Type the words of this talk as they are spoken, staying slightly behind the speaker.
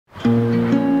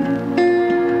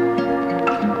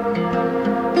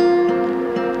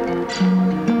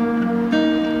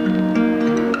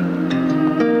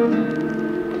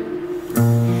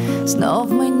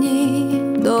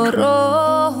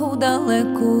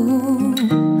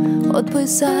От би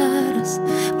зараз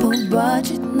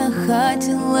побачить на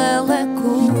хаті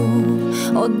лелеку,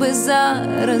 от би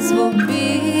зараз в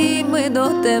обійми до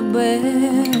тебе,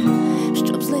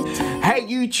 щоб злетіти. Hey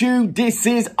YouTube, this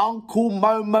is Uncle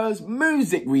Momo's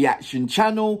music reaction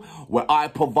channel where I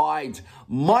provide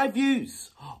my views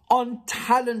on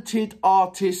talented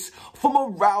artists from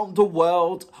around the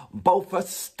world, both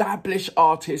established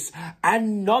artists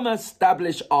and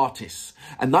non-established artists.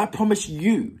 And I promise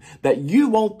you that you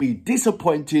won't be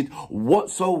disappointed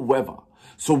whatsoever.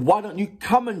 So why don't you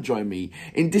come and join me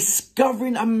in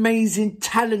discovering amazing,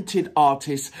 talented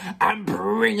artists and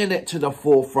bringing it to the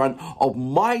forefront of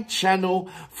my channel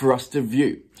for us to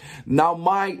view. Now,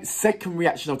 my second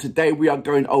reaction of today, we are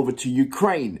going over to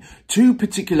Ukraine. Two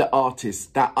particular artists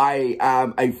that I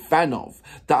am a fan of,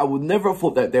 that I would never have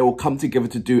thought that they will come together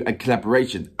to do a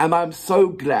collaboration. And I'm so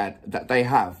glad that they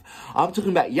have. I'm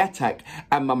talking about YAKTAK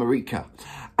and MamaRika.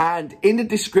 And in the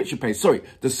description page, sorry,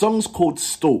 the song's called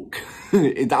Stalk.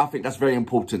 I think that's very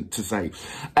important to say.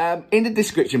 In the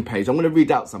description page, I'm going to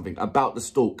read out something about the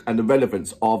stalk and the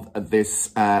relevance of this,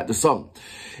 the song.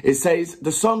 It says,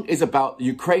 the song is about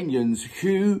Ukrainians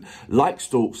who, like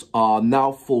stalks, are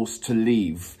now forced to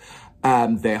leave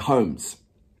their homes.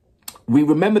 We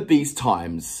remember these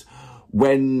times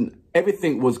when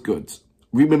everything was good.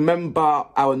 We remember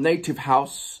our native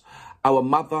house, our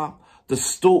mother, the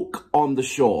stalk on the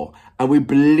shore, and we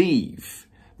believe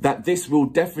that this will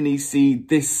definitely see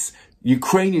this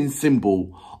Ukrainian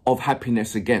symbol of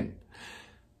happiness again.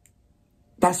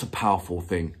 That's a powerful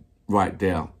thing right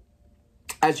there.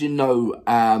 As you know,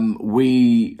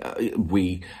 we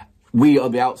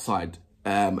on the outside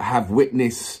have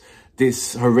witnessed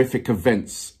this horrific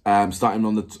events starting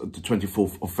on the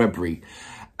 24th of February,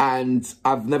 and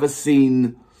I've never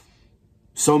seen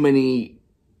so many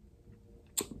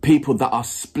people that are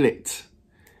split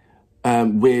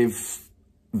with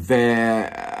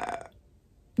the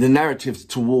narratives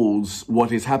towards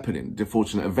what is happening, the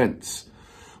fortunate events,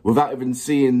 without even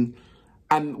seeing.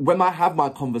 And when I have my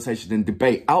conversation and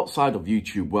debate outside of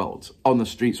YouTube world, on the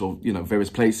streets or, you know, various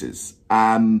places,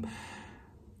 I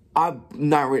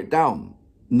narrow it down.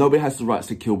 Nobody has the rights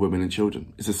to kill women and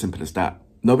children. It's as simple as that.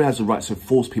 Nobody has the right to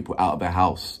force people out of their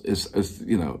house, as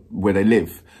you know, where they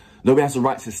live. Nobody has the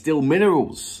right to steal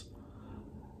minerals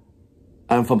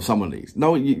from some of these.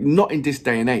 No, not in this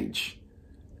day and age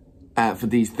for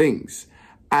these things.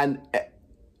 And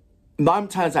 9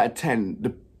 times out of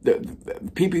 10, the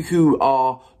people who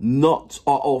are not,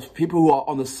 or people who are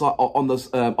on the side,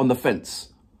 on the fence,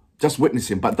 just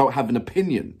witnessing but don't have an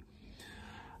opinion,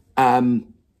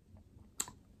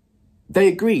 they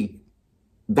agree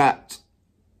that,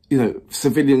 you know,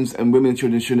 civilians and women and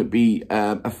children shouldn't be,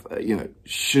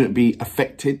 shouldn't be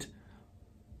affected.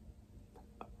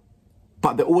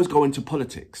 But they always go into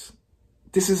politics.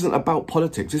 This isn't about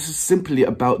politics. This is simply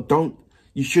about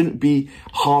you shouldn't be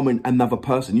harming another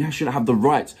person. You shouldn't have the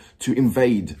right to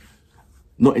invade.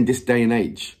 Not in this day and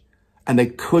age. And they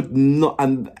could not,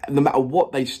 and no matter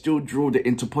what, they still drew it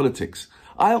into politics.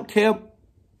 I don't care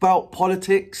about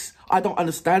politics. I don't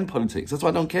understand politics. That's why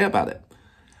I don't care about it.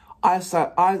 I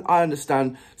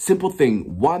understand simple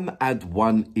thing. 1 +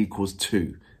 1 =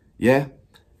 2. Yeah?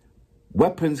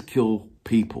 Weapons kill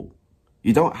people.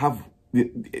 You don't have,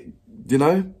 you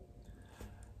know?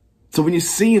 So when you're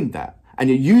seeing that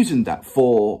and you're using that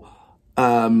for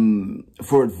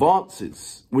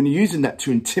advances, when you're using that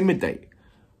to intimidate,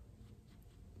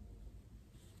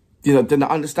 you know, then I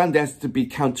understand there has to be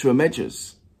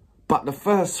countermeasures. But the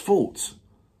first thought,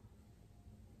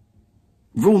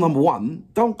 rule number 1,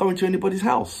 don't go into anybody's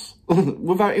house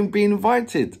without him being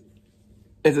invited.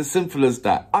 It's as simple as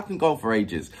that. I can go on for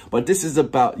ages, but this is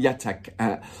about YAKTAK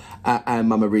and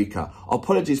MamaRika.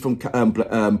 Apologies from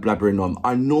blabbering on.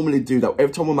 I normally do that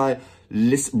every time I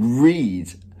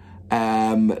read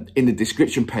in the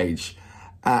description page,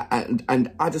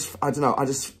 and I don't know.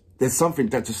 There's something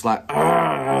that just like,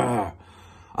 I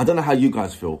don't know how you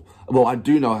guys feel. Well, I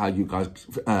do know how you guys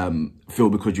feel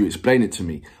because you explain it to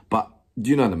me, but do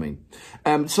you know what I mean?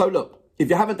 So look, if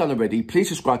you haven't done already, please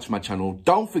subscribe to my channel.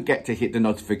 Don't forget to hit the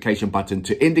notification button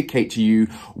to indicate to you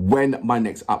when my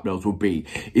next uploads will be.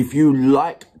 If you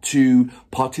like to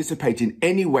participate in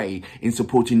any way in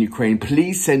supporting Ukraine,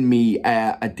 please send me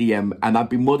a DM and I'd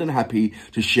be more than happy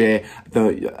to share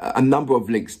a number of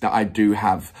links that I do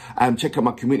have. Check out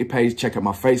my community page, check out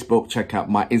my Facebook, check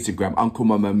out my Instagram, Uncle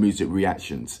Momo Music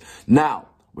Reactions. Now,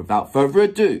 without further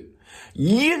ado,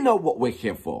 you know what we're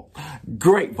here for.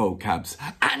 Great vocabs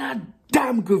and a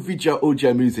damn good video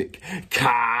audio music.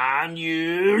 Can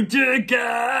you dig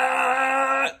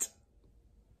it?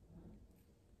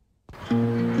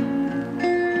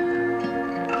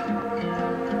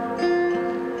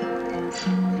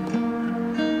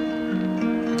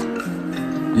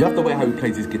 Love the way how he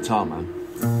plays his guitar, man.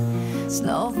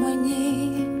 Знов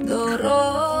мені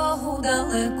дорогу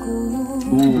далеку.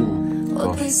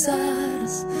 От би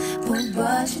зараз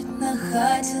побачить на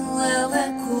хаті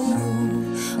лелеку.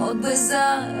 От би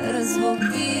зараз в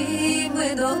обійми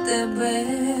до тебе.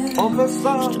 Щоб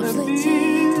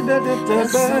злетіти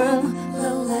разом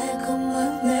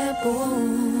лелеками в небо.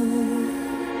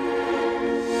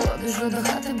 Біжу до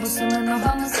хати, босими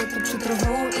ногами, затопчу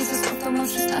траву і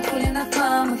заспокоївшись на колінах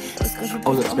мами. Я скажу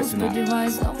потім,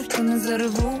 сподіваюсь, знову, що не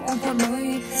зареву,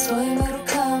 опаную своїми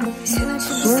руками. Всі ночі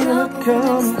без сна,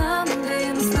 походять з нами, де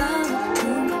я не знаю,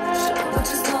 що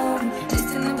побачу знову.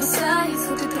 Лісті небеса, і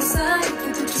сходить роса, і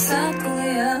квітучий сад, коли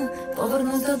я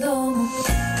повернусь додому.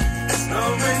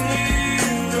 Знов мені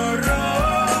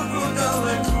дорогу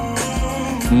далеку,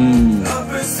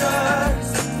 аби зараз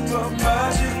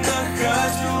побачить на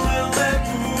хаті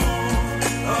лелеку,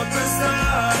 аби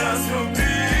зараз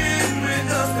обійми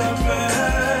до тебе.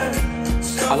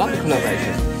 I love the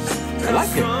collaboration. I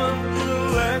like it.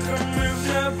 Лелеками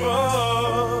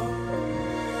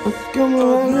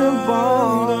в небо.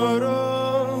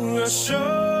 Дорога, що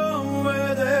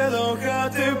веде до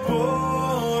хати,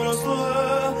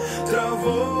 поросла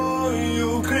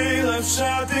травою, крила в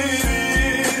шати.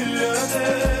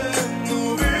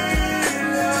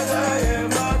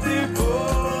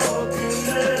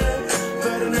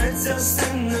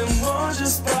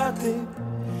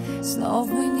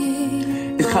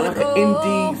 It's kind of like an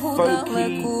indie, folky,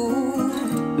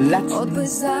 Latin. От би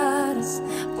зараз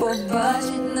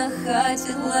побачить на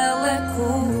хаті лелеку.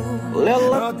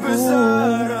 От би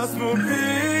зараз в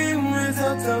обійми до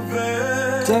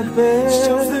тебе,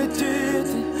 щоб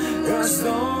злетіти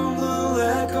разом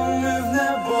лелеками в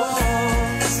небо.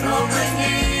 Знов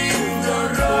мені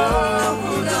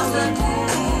дорогу далеку,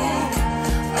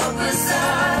 от би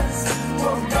зараз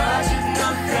побачить на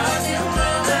хаті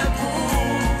лелеку.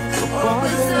 От би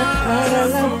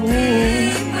зараз в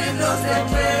обійми до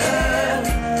тебе,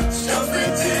 щоб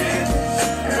злетіти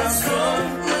разом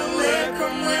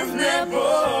лелеками в небо.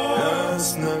 Нас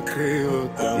накрило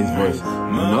там,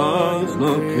 Нас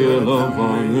накрило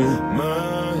вами.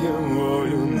 має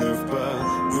волю, не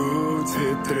впадуть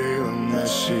вітрила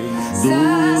наші.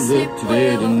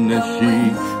 Вітрила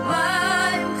наші.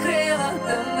 Маєм крила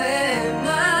та ми,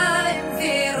 маєм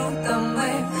віру та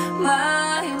ми,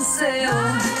 маєм силу.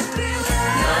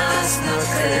 Нас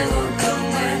накрило та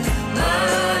ми,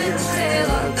 маєм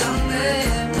крила та ми,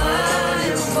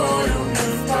 маєм волю, не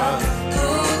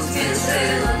впадуть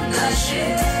вітрила наші.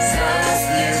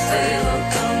 Засліпило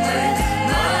та ми,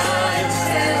 маєм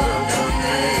крила та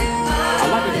ми,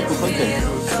 маєм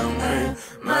віру та ми,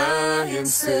 маєм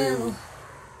силу.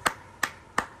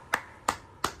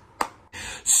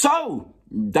 So,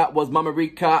 that was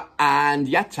MamaRika and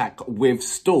YAKTAK with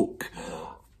Stalk.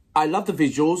 I love the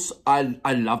visuals. I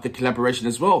love the collaboration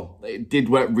as well. It did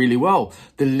work really well.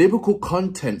 The lyrical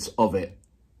contents of it,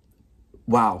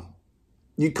 wow.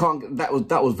 You can't, that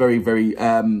was very, very,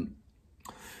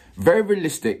 very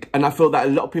realistic. And I feel that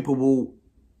a lot of people will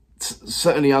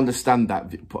certainly understand that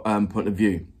point of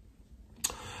view.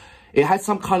 It had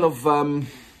some kind of,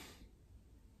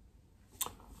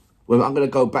 well, I'm going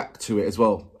to go back to it as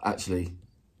well, actually.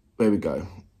 There we go.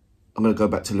 I'm going to go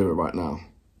back to lyric right now.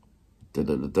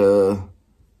 And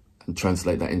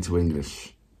translate that into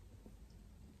English.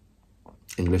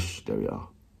 English, there we are.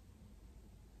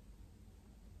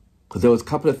 Because there was a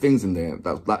couple of things in there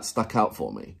that stuck out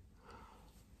for me.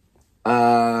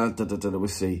 We'll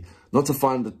see. Not to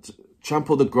find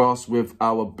trample the grass with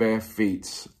our bare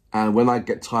feet. And when I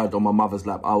get tired on my mother's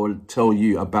lap, I will tell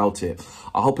you about it.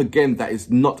 I hope again that it's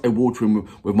not a watering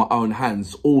with my own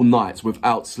hands all nights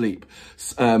without sleep.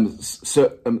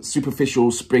 Superficial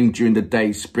spring during the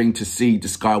day, spring to see the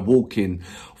sky walking,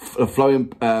 flowing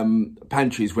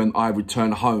pantries when I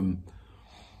return home.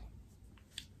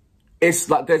 It's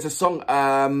like there's a song,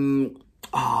 I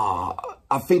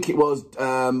think it was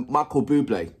Michael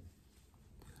Bublé.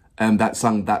 That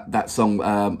song,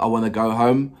 I Wanna Go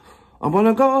Home. I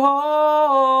wanna go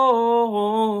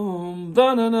home,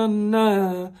 da na na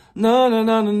na, na na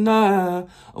na na na.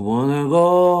 I wanna go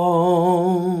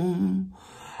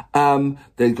home.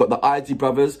 They've got the ID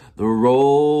brothers. The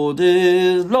road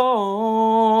is long.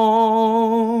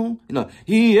 You know,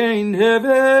 he ain't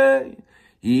heavy.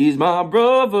 He's my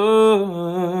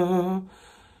brother.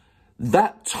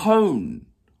 That tone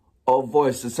of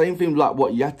voice, the same thing like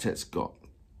what YAKTAK's got.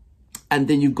 And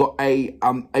then you've got a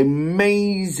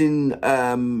amazing,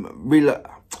 I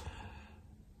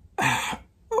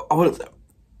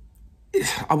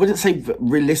wouldn't say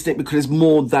realistic because it's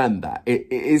more than that.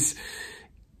 It's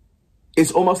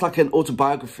almost like an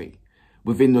autobiography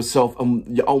within yourself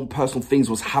and your own personal things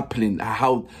was happening.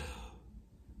 How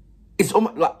it's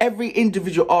almost like every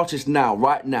individual artist now,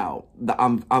 right now, that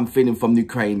I'm feeling from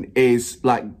Ukraine is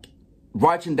like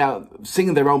writing down,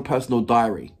 singing their own personal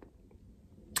diary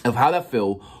of how they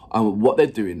feel, what they're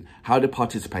doing, how they're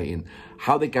participating,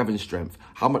 how they're gathering strength,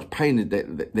 how much pain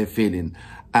they're feeling,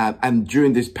 and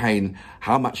during this pain,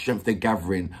 how much strength they're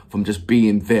gathering from just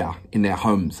being there in their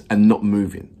homes and not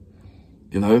moving.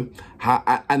 You know,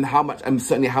 and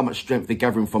certainly how much strength they're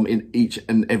gathering from in each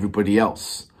and everybody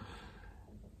else.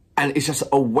 And it's just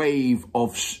a wave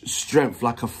of strength,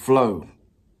 like a flow.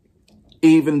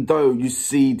 Even though you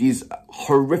see these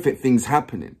horrific things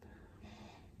happening.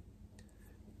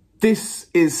 This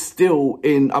is still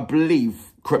in, I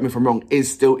believe, correct me if I'm wrong,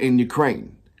 is still in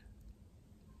Ukraine.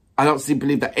 I don't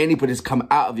believe that anybody's come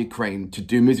out of Ukraine to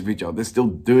do music video. They're still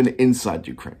doing it inside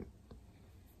Ukraine.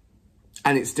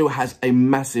 And it still has a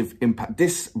massive impact.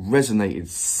 This resonated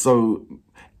so...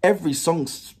 Every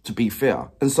song's to be fair,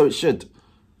 and so it should.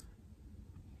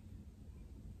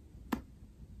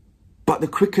 But the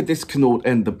quicker this can all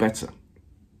end, the better.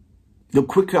 The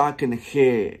quicker I can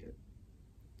hear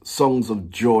songs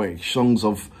of joy, songs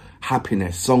of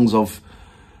happiness, songs of,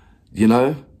 you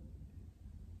know,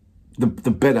 the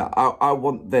better. I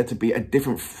want there to be a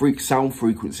different sound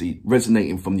frequency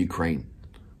resonating from Ukraine.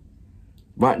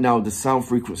 Right now, the sound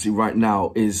frequency right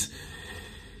now is,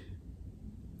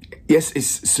 yes,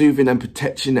 it's soothing and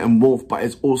protection and warmth, but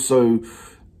it's also,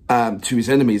 to his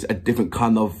enemies, a different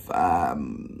kind of,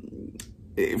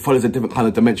 it follows a different kind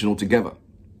of dimension altogether.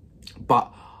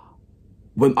 But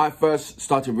when I first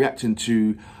started reacting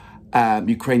to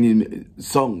Ukrainian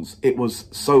songs, it was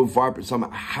so vibrant, so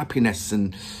much happiness,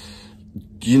 and,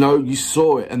 you know, you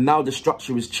saw it. And now the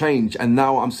structure has changed, and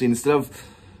now I'm seeing, instead of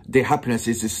the happiness,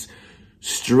 is this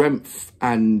strength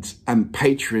and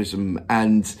patriotism.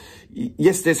 And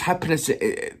yes, there's happiness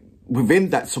within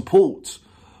that support,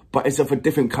 but it's of a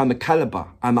different kind of caliber.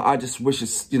 And I just wish,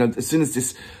 you know, as soon as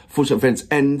this fortunate event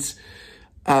ends,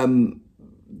 not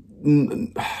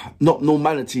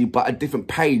normality, but a different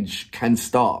page can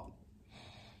start.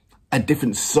 A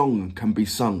different song can be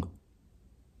sung.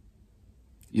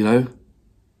 You know?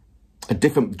 A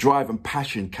different drive and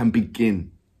passion can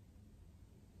begin.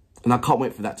 And I can't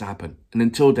wait for that to happen. And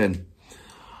until then,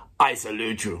 I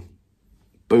salute you.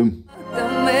 Boom.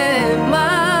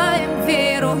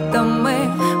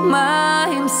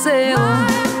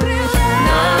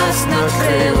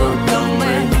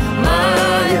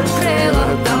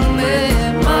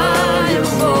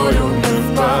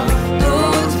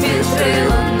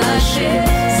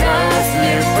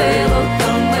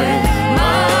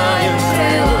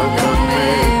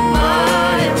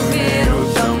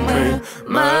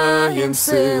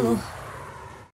 Силу.